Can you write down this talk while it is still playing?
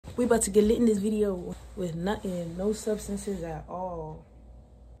We about to get lit in this video with nothing, no substances at all.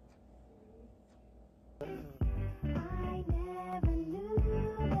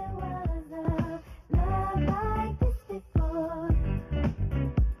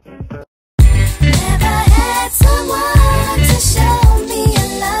 Someone to show me a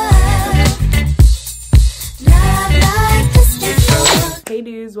love like this before. Hey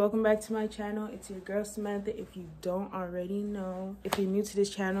dudes, welcome back to my channel. It's your girl Samantha. If you don't already know, if you're new to this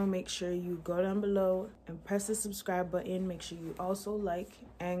channel, make sure you go down below and press the subscribe button. Make sure you also like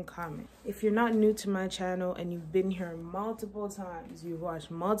and comment. If you're not new to my channel and you've been here multiple times, you've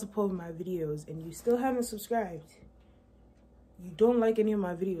watched multiple of my videos and you still haven't subscribed, you don't like any of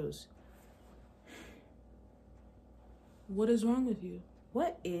my videos, what is wrong with you?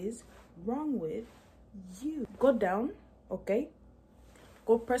 What is wrong with you? Go down, okay?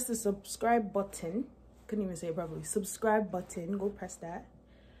 Go press the subscribe button. Couldn't even say it properly. Subscribe button. Go press that.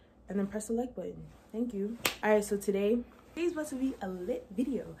 And then press the like button. Thank you. Alright, so today's about to be a lit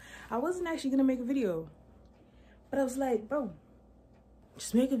video. I wasn't actually gonna make a video, but I was like, bro,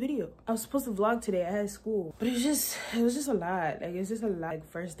 just make a video. I was supposed to vlog today. I had school, but it was just a lot. Like, it's just a lot. Like,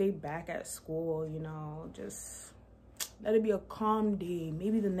 first day back at school, you know, just let it be a calm day.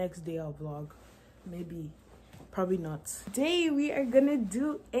 Maybe the next day I'll vlog. Maybe. Probably not. Today we are gonna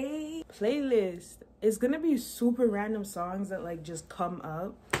do a playlist. It's gonna be super random songs that like just come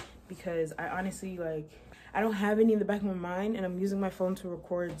up because I honestly I don't have any in the back of my mind and I'm using my phone to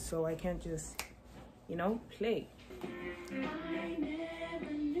record, so I can't just, you know, play.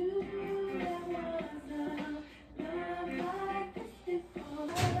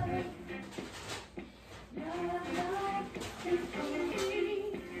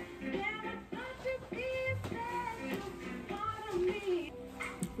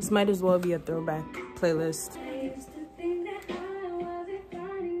 This might as well be a throwback playlist.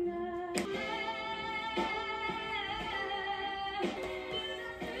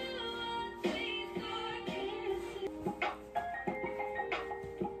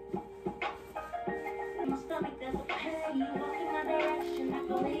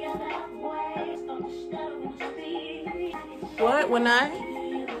 What? When I?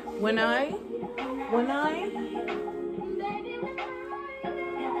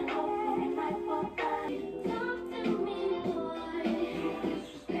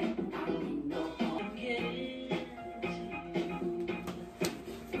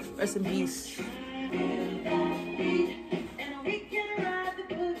 Rest in peace.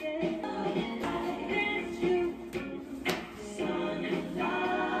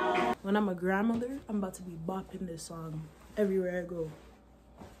 When I'm a grandmother, I'm about to be bopping this song everywhere I go.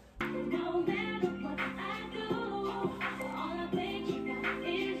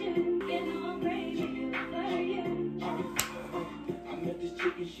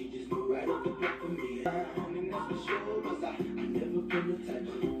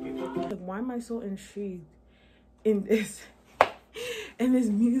 Like, why am I so intrigued in this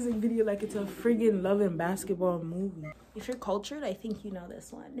music video like it's a friggin' Love and Basketball movie? If you're cultured, I think you know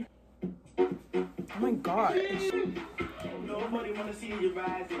this one. Oh my gosh. Nobody wanna see you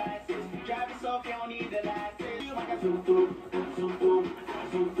rise. Drive yourself, you don't need the license.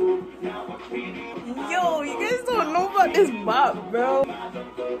 Yo, you guys don't know about this bop, bro.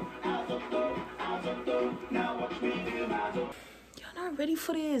 You're not ready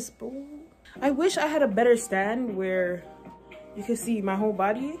for this, bro. I wish I had a better stand where you can see my whole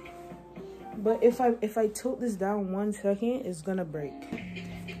body, but if I tilt this down 1 second, it's gonna break.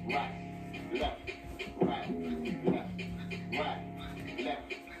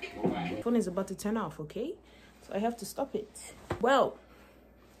 Phone is about to turn off, okay? So I have to stop it. Well,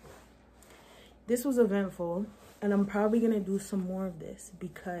 this was eventful, and I'm probably gonna do some more of this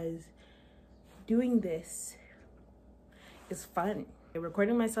because doing this is fun.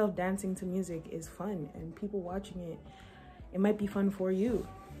 Recording myself dancing to music is fun, and people watching it might be fun for you.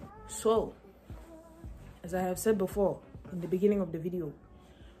 So, as I have said before in the beginning of the video,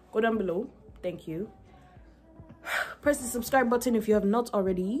 go down below. Thank you. Press the subscribe button if you have not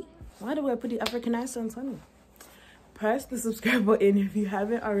already. Why do I put the African accent on me? Press the subscribe button if you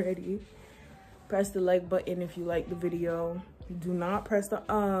haven't already. Press the like button if you like the video. Do not press the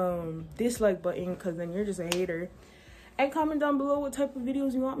dislike button because then you're just a hater. And comment down below what type of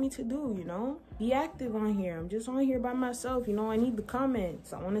videos you want me to do, you know? Be active on here. I'm just on here by myself, you know? I need the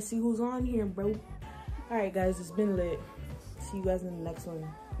comments. I want to see who's on here, bro. Alright, guys, it's been lit. See you guys in the next one.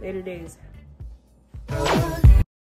 Later days.